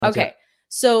Okay.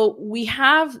 So we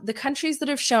have the countries that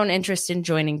have shown interest in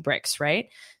joining BRICS, right?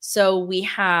 So we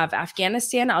have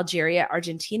Afghanistan, Algeria,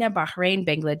 Argentina, Bahrain,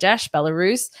 Bangladesh,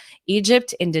 Belarus,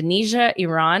 Egypt, Indonesia,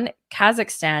 Iran,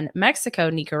 Kazakhstan, Mexico,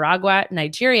 Nicaragua,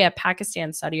 Nigeria,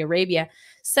 Pakistan, Saudi Arabia,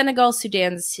 Senegal,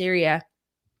 Sudan, Syria,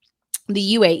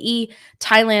 the UAE,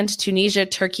 Thailand, Tunisia,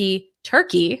 Turkey,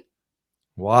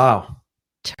 Wow.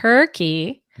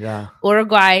 yeah,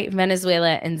 Uruguay,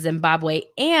 Venezuela, and Zimbabwe.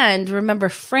 And remember,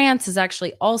 France is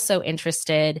actually also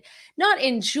interested, not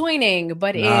in joining,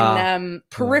 but in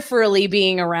peripherally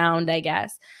being around, I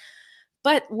guess.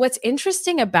 But what's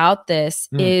interesting about this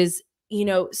is,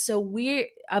 so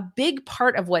a big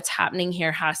part of what's happening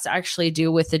here has to actually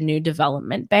do with the new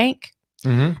development bank.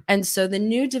 And so the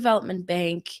new development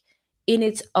bank in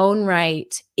its own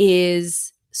right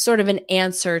is sort of an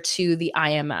answer to the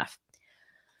IMF.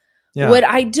 Yeah. What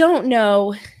I don't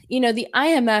know, the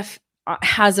IMF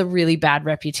has a really bad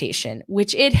reputation,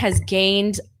 which it has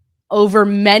gained over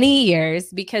many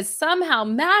years because somehow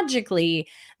magically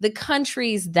the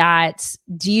countries that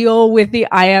deal with the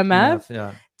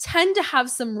IMF tend to have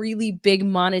some really big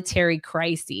monetary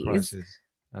crises.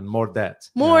 And more debt.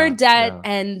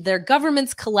 And their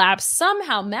governments collapse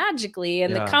somehow magically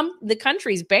and the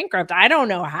country's bankrupt. I don't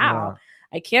know how.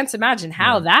 I can't imagine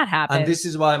how that happened. And this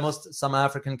is why some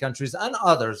African countries and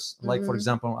others, like for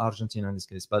example, Argentina in this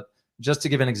case, but just to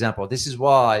give an example, this is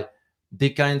why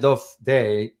the kind of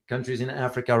countries in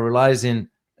Africa realizing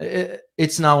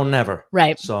it's now or never.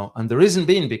 Right. So, and the reason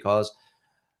being because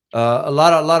a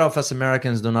lot of us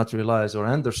Americans do not realize or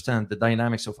understand the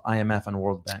dynamics of IMF and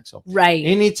World Bank. So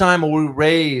anytime we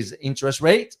raise interest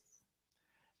rate,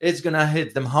 it's going to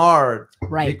hit them hard.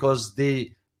 Right. Because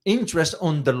the interest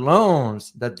on the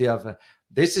loans that they have.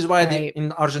 This is why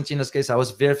in Argentina's case, I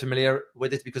was very familiar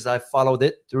with it because I followed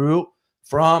it through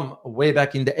from way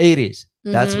back in the 80s.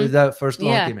 That's when the first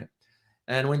loan came in.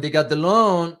 And when they got the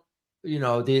loan,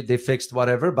 they fixed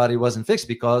whatever, but it wasn't fixed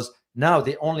because now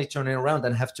they only turn it around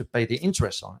and have to pay the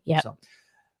interest on it. Yep. So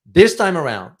this time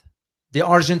around, the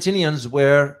Argentinians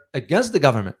were against the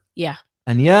government. Yeah.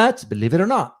 And yet, believe it or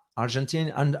not,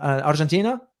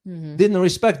 Argentina didn't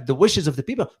respect the wishes of the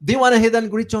people. They went ahead and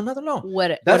agreed to another loan.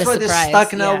 That's why they're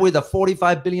stuck now with a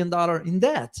 $45 billion in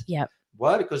debt. Yep.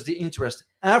 Why? Because the interest.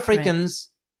 Africans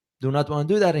do not want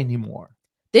to do that anymore.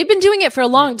 They've been doing it for a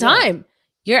long time.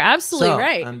 You're absolutely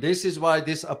right. And this is why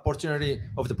this opportunity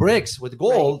of the BRICS with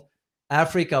gold,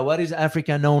 Africa, what is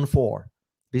Africa known for?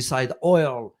 Beside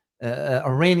oil,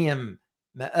 uranium,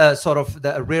 sort of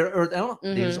the rare earth element,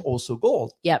 there's also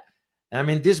gold. Yep. I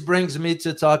mean, this brings me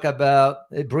to talk about,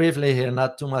 briefly here,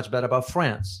 not too much, but about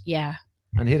France. Yeah.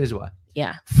 And here is why.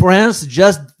 Yeah. France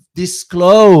just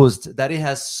disclosed that it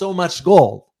has so much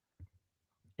gold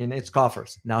in its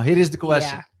coffers. Now, here is the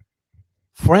question. Yeah.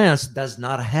 France does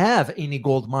not have any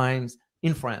gold mines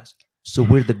in France. So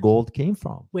where the gold came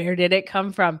from? Where did it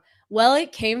come from? Well,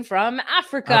 it came from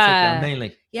Africa. Africa,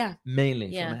 mainly. Yeah.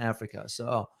 Mainly from Africa.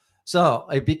 So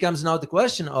it becomes now the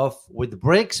question of, with the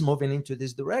BRICS moving into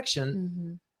this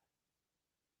direction,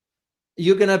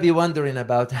 you're going to be wondering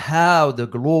about how the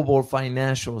global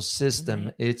financial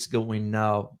system it's going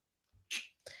now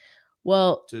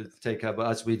to take up,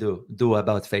 as we do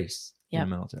about face in the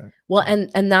military. Well,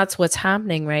 and that's what's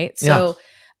happening, right? So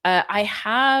I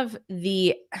have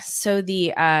the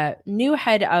new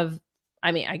head of,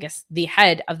 I guess the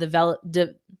head of the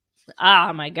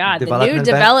new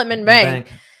development bank.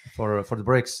 For the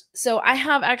BRICS. So I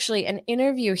have actually an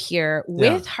interview here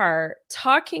with her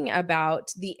talking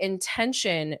about the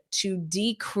intention to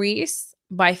decrease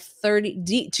by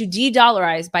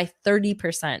de-dollarize by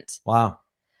 30%. Wow.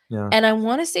 Yeah. And I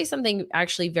want to say something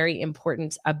actually very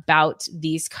important about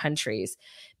these countries,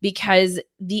 because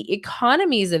the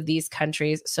economies of these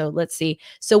countries. So let's see.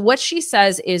 So what she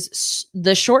says is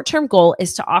the short-term goal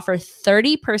is to offer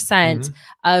 30%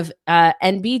 of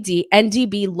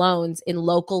NDB loans in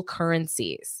local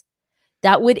currencies.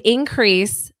 That would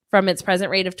increase from its present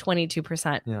rate of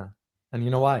 22%. Yeah. And you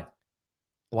know why?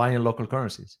 Why in local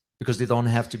currencies? Because they don't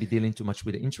have to be dealing too much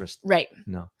with the interest. Right.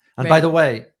 No. And by the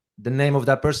way, the name of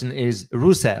that person is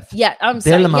Rousseff. Yeah, I'm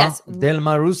sorry. Yes.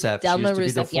 Dilma Rousseff. She used to be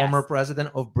the former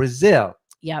president of Brazil.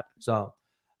 Yep. So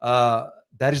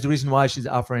that is the reason why she's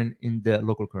offering in the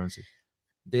local currency.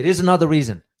 There is another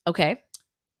reason. Okay.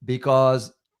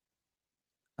 Because,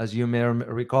 as you may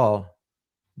recall,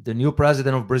 the new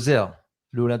president of Brazil,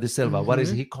 Lula da Silva, what is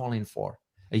he calling for?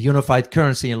 A unified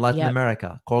currency in Latin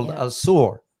America called El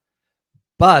Sur.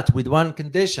 But with one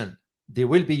condition. There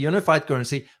will be unified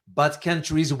currency, but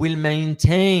countries will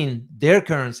maintain their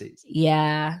currencies.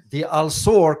 Yeah. The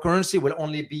Al-Sur currency will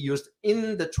only be used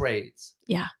in the trades.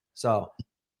 Yeah. So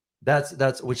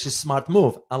that's which is smart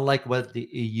move, unlike what the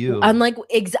EU. I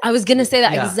was going to say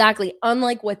that exactly.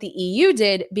 Unlike what the EU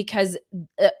did, because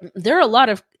there are a lot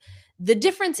of the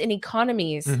difference in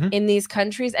economies in these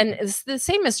countries, and the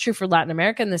same is true for Latin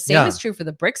America, and the same is true for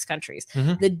the BRICS countries.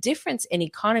 The difference in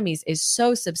economies is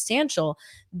so substantial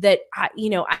that I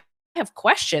have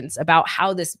questions about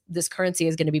how this currency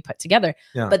is going to be put together.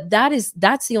 But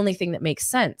that's the only thing that makes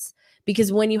sense.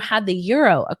 Because when you had the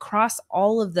euro across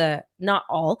all of the, not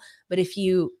all, but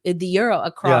the euro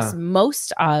across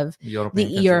most of the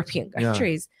European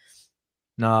countries,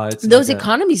 those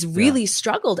economies really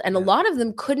struggled, and a lot of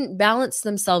them couldn't balance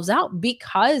themselves out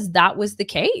because that was the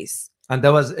case. And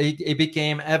it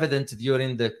became evident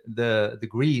during the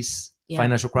Greece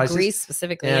financial crisis. Greece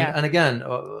specifically, and again,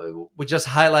 we're just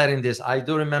highlighting this. I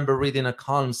do remember reading a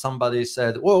column. Somebody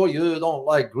said, "Well, you don't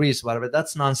like Greece, whatever."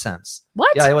 That's nonsense.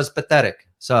 What? Yeah, it was pathetic.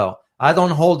 So I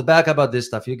don't hold back about this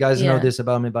stuff. You guys know this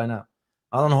about me by now.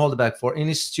 I don't hold back for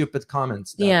any stupid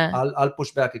comments. I'll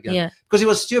push back again because it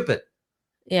was stupid.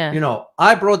 Yeah.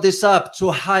 I brought this up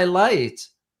to highlight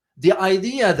the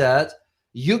idea that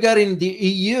you got in the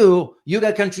EU, you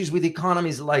got countries with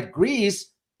economies like Greece.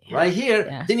 Right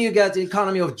here, then you got the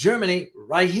economy of Germany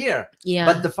right here.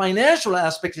 But the financial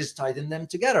aspect is tied in them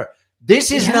together. This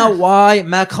is now why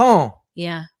Macron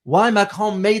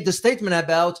made the statement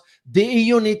about the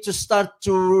EU need to start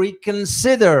to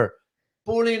reconsider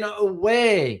pulling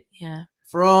away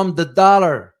from the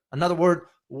dollar. In other words,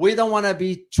 we don't want to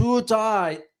be too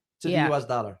tied to the US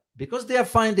dollar, because they are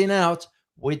finding out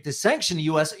with the sanction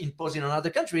US imposing on other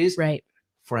countries,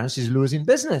 France is losing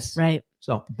business.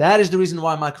 So that is the reason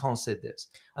why Macron said this.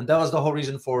 And that was the whole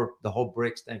reason for the whole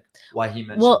BRICS thing, why he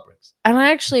mentioned BRICS. And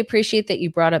I actually appreciate that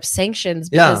you brought up sanctions,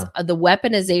 because the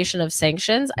weaponization of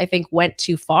sanctions, I think, went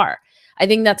too far. I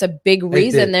think that's a big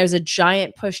reason there's a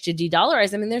giant push to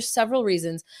de-dollarize. I mean, there's several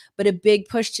reasons, but a big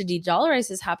push to de-dollarize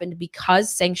has happened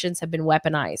because sanctions have been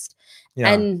weaponized.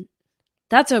 And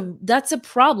that's a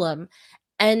problem.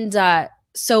 And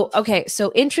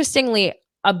so interestingly,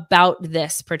 about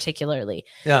this particularly.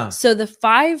 So the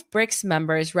 5 BRICS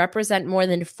members represent more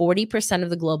than 40%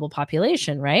 of the global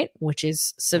population, right? Which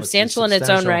is substantial in its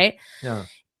own right.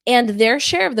 And their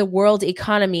share of the world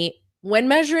economy, when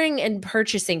measuring in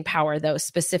purchasing power, though,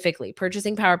 specifically,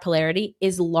 purchasing power polarity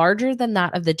is larger than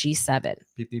that of the G7.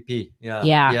 PPP.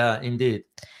 Yeah, indeed.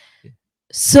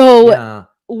 So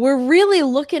we're really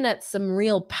looking at some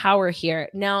real power here.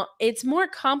 Now, it's more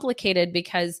complicated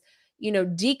because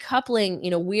decoupling,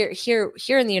 we're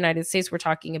here in the United States, we're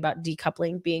talking about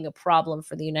decoupling being a problem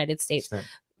for the United States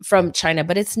from China,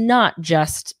 but it's not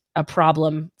just a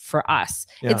problem for us.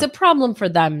 It's a problem for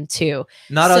them too.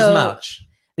 Not as much.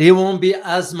 It won't be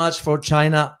as much for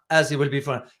China as it will be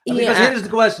for, because here's the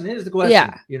question. I'm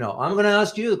going to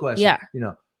ask you the question.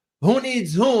 Who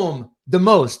needs whom the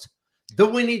most? Do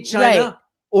we need China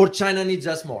or China needs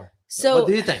us more? So what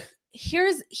do you think?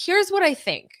 Here's what I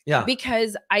think.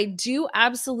 Because I do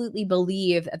absolutely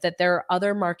believe that there are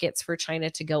other markets for China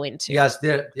to go into. Yes,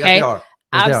 there are.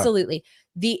 Absolutely.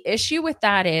 The issue with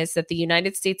that is that the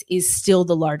United States is still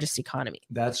the largest economy.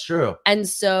 That's true. And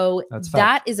so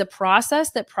that is a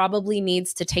process that probably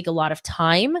needs to take a lot of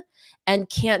time and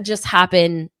can't just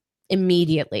happen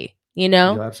immediately.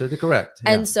 You're absolutely correct.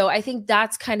 And so I think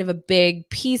that's kind of a big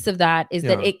piece of that is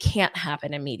that it can't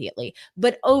happen immediately.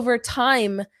 But over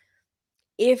time,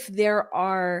 if there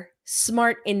are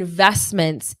smart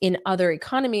investments in other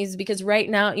economies, because right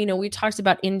now, we talked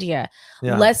about India.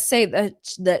 Let's say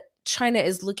that China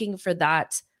is looking for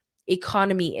that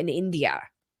economy in India.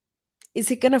 Is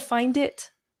it going to find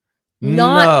it?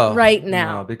 Not right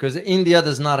now. No, because India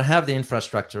does not have the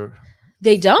infrastructure.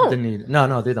 They don't.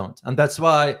 No, they don't. And that's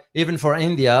why even for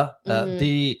India,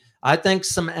 I think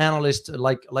some analysts,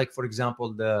 like for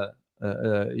example,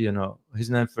 his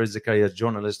name is Zakaria,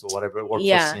 journalist or whatever, worked for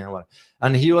CNN,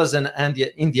 and he was an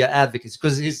India advocate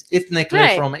because he's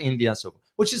ethnically from India, so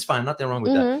which is fine, nothing wrong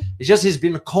with that. It's just he's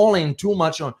been calling too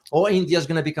much on, India's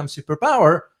going to become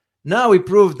superpower. Now he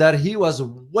proved that he was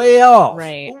way off.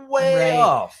 Way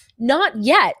off. Not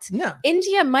yet. No.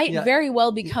 India might very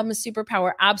well become a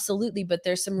superpower, absolutely, but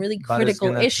there's some really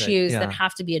critical issues that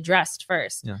have to be addressed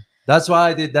first. That's why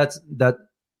I did that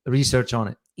research on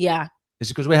it. It's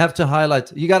because we have to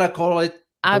highlight, you got to call it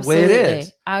the way it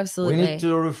is. Absolutely. We need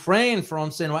to refrain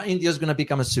from saying, India's going to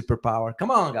become a superpower.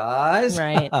 Come on, guys.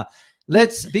 Right.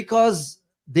 Because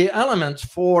the elements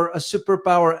for a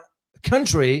superpower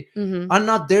country are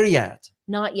not there yet.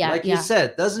 Not yet. Like you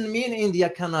said, doesn't mean India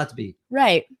cannot be.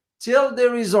 Right. Till they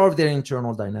resolve their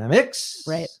internal dynamics.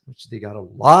 Right. Which they got a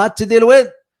lot to deal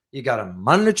with. you got a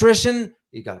malnutrition,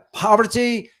 you got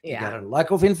poverty, you got a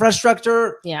lack of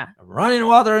infrastructure, running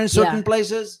water in certain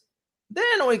places,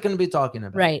 then we can be talking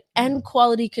about and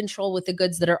quality control with the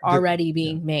goods that are already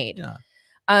being made.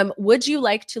 Would you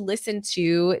like to listen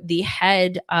to the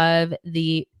head of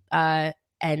the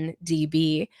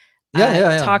NDB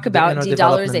talk about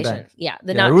de-dollarization?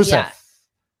 Rousseff.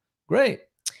 Great.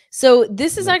 So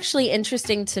this is actually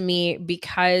interesting to me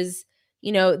because,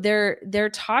 you know, they're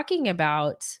talking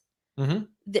about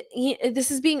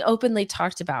this is being openly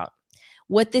talked about.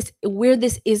 Where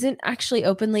this isn't actually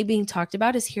openly being talked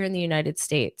about is here in the United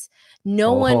States.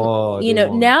 No one, you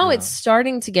know, now it's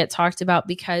starting to get talked about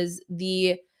because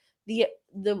the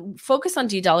focus on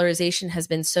de-dollarization has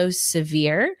been so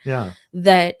severe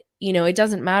that, you know, it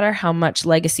doesn't matter how much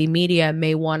legacy media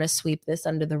may want to sweep this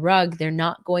under the rug, they're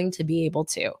not going to be able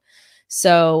to.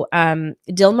 So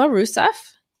Dilma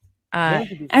Rousseff.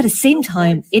 At the same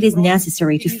time, it is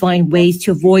necessary to find ways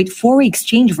to avoid foreign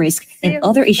exchange risk and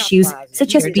other issues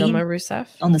such as being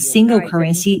on a single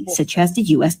currency such as the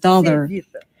US dollar.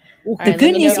 The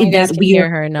good news is that we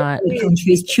are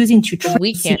countries choosing to trade.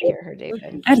 We can't hear her,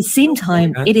 David. At the same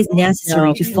time, it is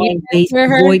necessary to find ways to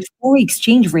avoid foreign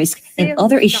exchange risk and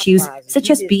other issues, such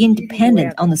as being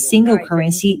dependent on a single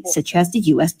currency, such as the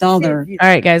US dollar. All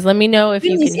right, guys, let me know if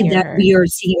you can hear her. We are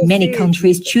seeing many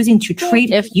countries choosing to trade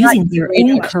using their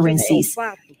own currencies.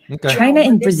 China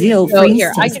and Brazil, for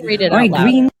instance, are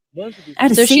agreeing.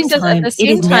 At the same time, it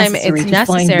is necessary to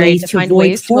find ways to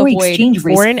avoid foreign exchange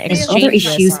risk and other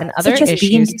issues, such as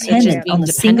being dependent on a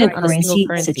single currency,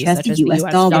 such as the US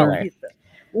dollar.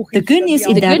 The good news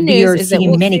is that we are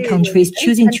seeing many countries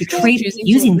choosing to trade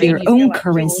using their own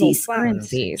currencies.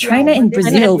 China and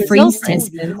Brazil, for instance,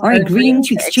 are agreeing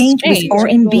to exchange with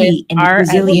RMB and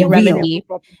the Brazilian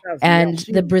real. And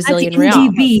the Brazilian real. At the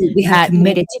NDB, we have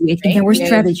committed to it in our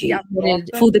strategy.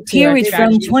 For the period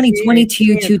from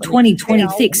 2022 to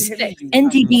 2026,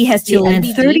 NDB has to lend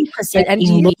 30%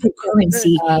 in local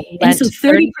currency, and so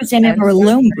 30% of our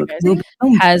loan book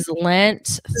has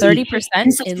lent 30%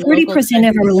 in 30%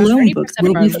 of our loan book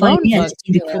will be financed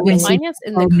in the currency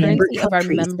of our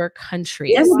member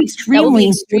countries. That will be extremely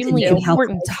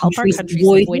important to help our countries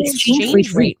avoid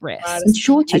exchange rate risk and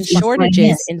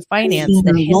shortages in finance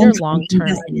that hinder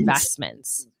long-term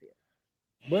investments.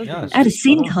 At the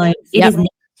same time, it is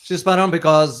she's spot on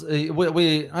because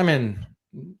I mean,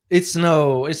 it's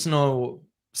no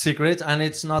secret and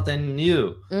it's nothing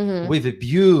new. We've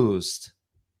abused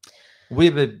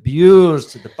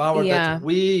the power that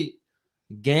we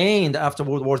gained after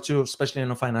World War II, especially in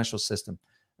the financial system.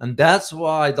 And that's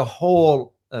why the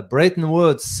whole Bretton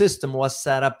Woods system was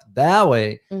set up that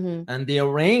way. And the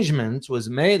arrangement was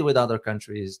made with other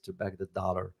countries to back the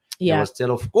dollar. There was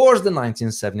still, of course, the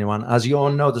 1971. As you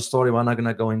all know the story, we're not going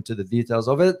to go into the details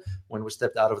of it when we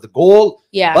stepped out of the gold.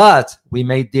 But we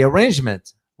made the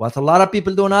arrangement. What a lot of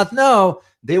people do not know,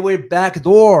 they were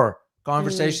backdoor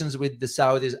conversations with the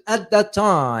Saudis at that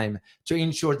time to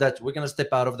ensure that we're going to step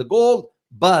out of the gold,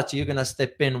 but you're going to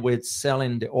step in with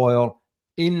selling the oil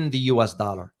in the US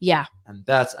dollar.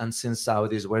 And since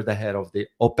Saudis were the head of the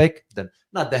OPEC,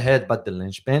 not the head, but the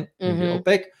linchpin in the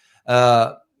OPEC,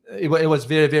 it was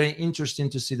very, very interesting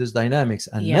to see those dynamics.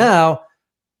 And now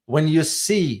when you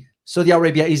see Saudi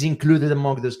Arabia is included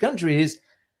among those countries,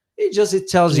 it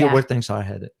tells you where things are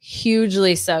headed.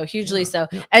 Hugely so.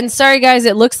 And sorry, guys,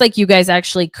 it looks like you guys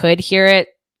actually could hear it.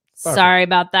 Perfect. Sorry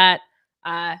about that.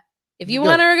 If you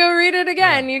want to go read it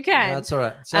again, you can. That's all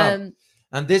right. So,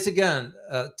 and this again,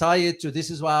 tie it to, this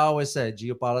is why I always say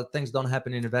geopolitics, things don't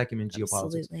happen in a vacuum in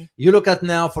geopolitics. Absolutely. You look at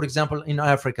now, for example, in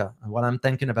Africa, and what I'm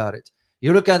thinking about it.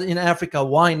 You look at in Africa,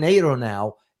 why NATO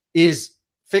now is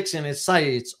fixing its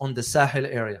sights on the Sahel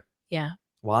area.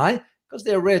 Why? Because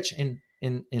they're rich in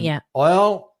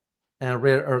oil and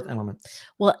rare earth elements.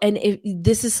 Well, and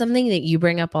this is something that you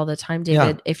bring up all the time,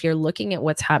 David. If you're looking at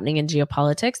what's happening in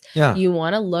geopolitics, you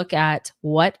want to look at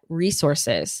what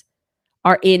resources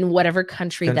are in whatever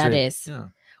country that is.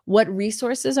 What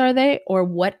resources are they, or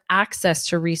what access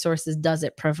to resources does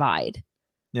it provide?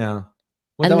 Well,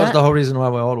 that was the whole reason why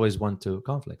we always went to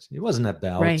conflicts. It wasn't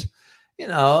about,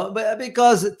 but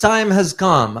because time has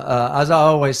come, as I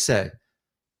always say.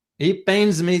 It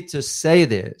pains me to say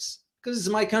this because it's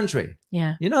my country.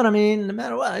 You know what I mean? No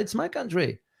matter what, it's my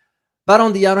country. But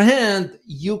on the other hand,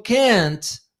 you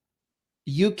can't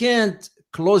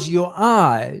close your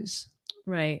eyes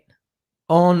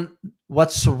on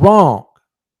what's wrong.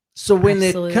 So when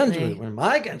when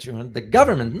my country, when the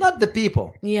government, not the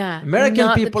people.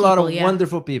 American people are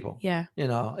wonderful people. You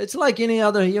know, it's like any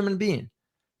other human being.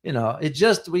 It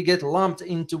just, we get lumped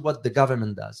into what the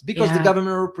government does because the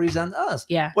government represents us.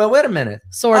 Yeah. Well, wait a minute.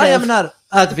 I am not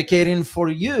advocating for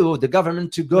you, the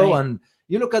government, to go and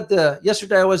you look at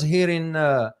yesterday I was hearing,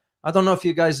 I don't know if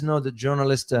you guys know the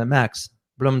journalist Max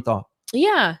Blumenthal.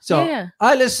 Yeah. So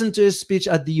I listened to his speech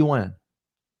at the UN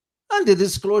and the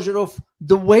disclosure of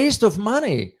the waste of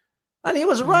money. And he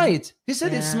was right. He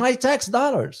said, it's my tax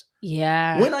dollars.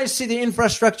 Yeah. When I see the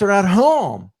infrastructure at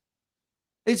home,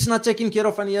 it's not taken care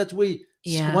of, and yet we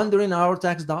squandering our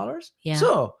tax dollars. Yeah.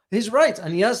 So he's right.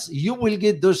 And yes, you will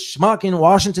get those schmuck in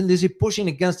Washington DC pushing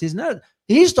against his narrative.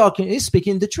 He's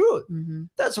speaking the truth. Mm-hmm.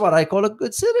 That's what I call a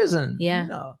good citizen.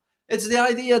 Yeah. It's the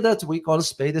idea that we call a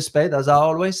spade, as I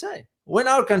always say. When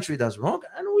our country does wrong,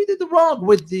 and we did wrong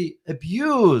with the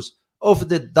abuse of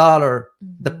the dollar,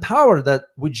 the power that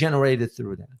we generated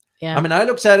through that. Yeah. I mean, I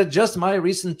looked at it, just my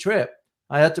recent trip.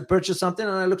 I had to purchase something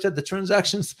and I looked at the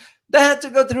transactions that had to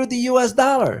go through the US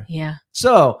dollar. Yeah.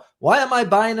 So why am I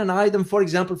buying an item, for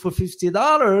example, for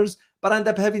 $50, but I end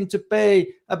up having to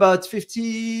pay about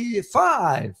 $55?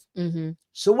 Mm-hmm.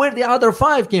 So where the other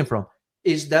 $5 came from?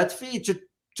 Is that fee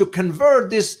to convert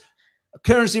this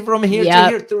currency from here to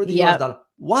here through the US dollar?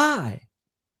 Why?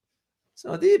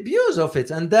 So the abuse of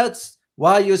it. And that's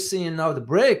why you're seeing now the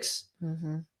BRICS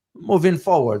moving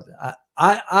forward.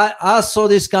 I saw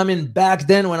this coming back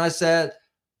then when I said,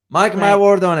 Mike, my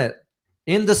word on it.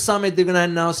 In the summit, they're going to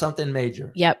announce something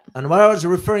major. Yep. And what I was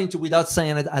referring to without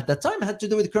saying it at that time had to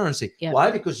do with currency. Yep.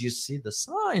 Why? Because you see the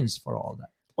signs for all that.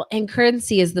 Well, and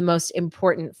currency is the most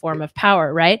important form of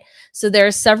power, right? So there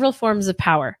are several forms of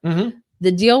power. Mm-hmm.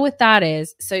 The deal with that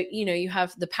is, so, you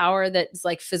have the power that's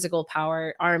like physical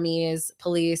power, armies,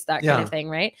 police, that kind of thing,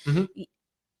 right? Mm-hmm.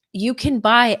 You can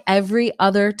buy every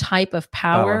other type of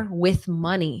power with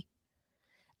money.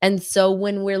 And so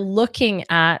when we're looking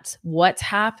at what's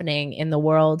happening in the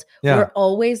world, we're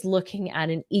always looking at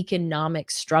an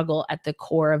economic struggle at the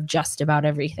core of just about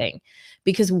everything.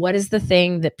 Because what is the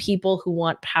thing that people who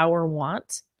want power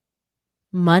want?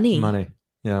 Money. Money.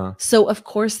 Yeah. So of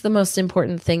course, the most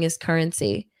important thing is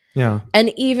currency. Yeah.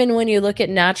 And even when you look at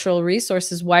natural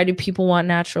resources, why do people want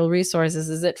natural resources?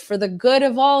 Is it for the good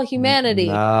of all humanity?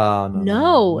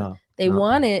 No. They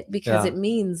want it because it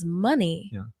means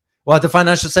money. Yeah. Well, the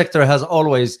financial sector has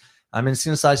always,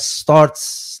 since I start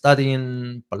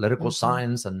studying political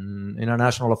science and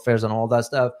international affairs and all that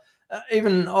stuff,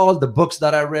 even all the books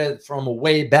that I read from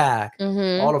way back,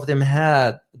 all of them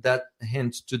had that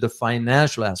hint to the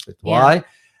financial aspect. Why?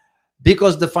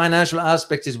 Because the financial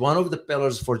aspect is one of the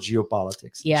pillars for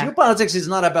geopolitics. Yeah. Geopolitics is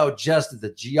not about just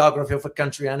the geography of a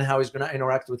country and how it's going to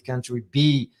interact with country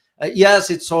B. Yes,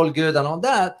 it's all good and all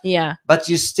that. Yeah. But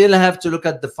you still have to look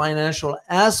at the financial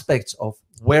aspects of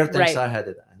where things are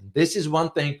headed. And this is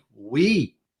one thing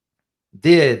we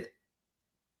did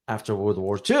after World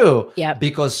War II. Yeah.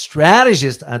 Because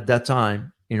strategists at that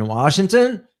time in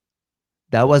Washington,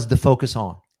 that was the focus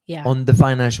on the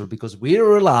financial, because we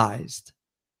realized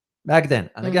back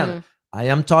then, and again, I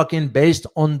am talking based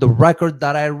on the record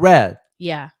that I read.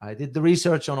 Yeah. I did the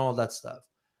research on all that stuff.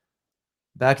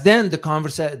 Back then,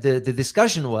 the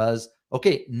discussion was,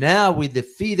 okay, now we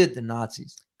defeated the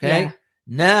Nazis. Okay. Yeah.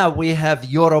 Now we have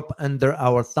Europe under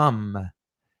our thumb.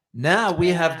 Now we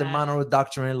have the Monroe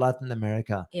Doctrine in Latin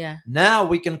America. Yeah. Now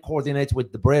we can coordinate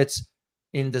with the Brits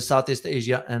in the Southeast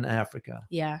Asia and Africa.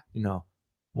 Yeah.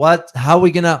 How are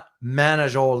we going to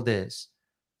manage all this?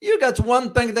 You got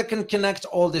one thing that can connect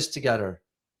all this together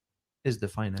is the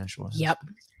financial aspect. Yep,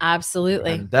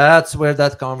 absolutely. And that's where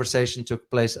that conversation took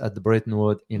place at the Bretton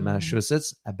Woods in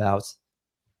Massachusetts about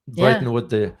Bretton Woods,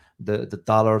 the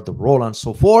dollar, the role, and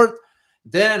so forth.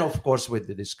 Then, of course, with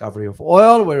the discovery of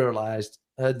oil, we realized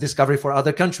discovery for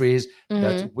other countries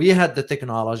that we had the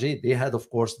technology. They had, of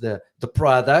course, the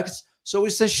products. So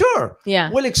we said, sure,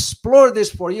 we'll explore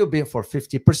this for you for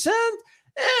 50%.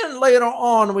 And later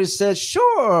on, we said,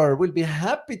 sure, we'll be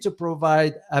happy to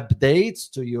provide updates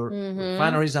to your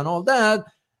refineries and all that,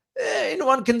 in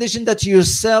one condition that you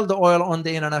sell the oil on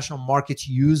the international market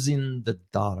using the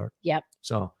dollar. Yep.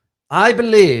 So I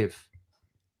believe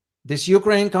this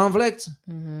Ukraine conflict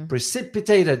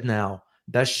precipitated now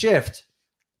the shift.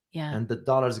 Yeah. And the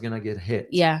dollar is going to get hit.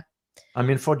 Yeah.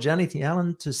 For Janet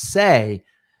Yellen to say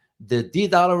the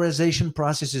de-dollarization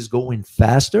process is going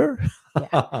faster.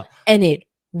 And it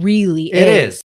really is.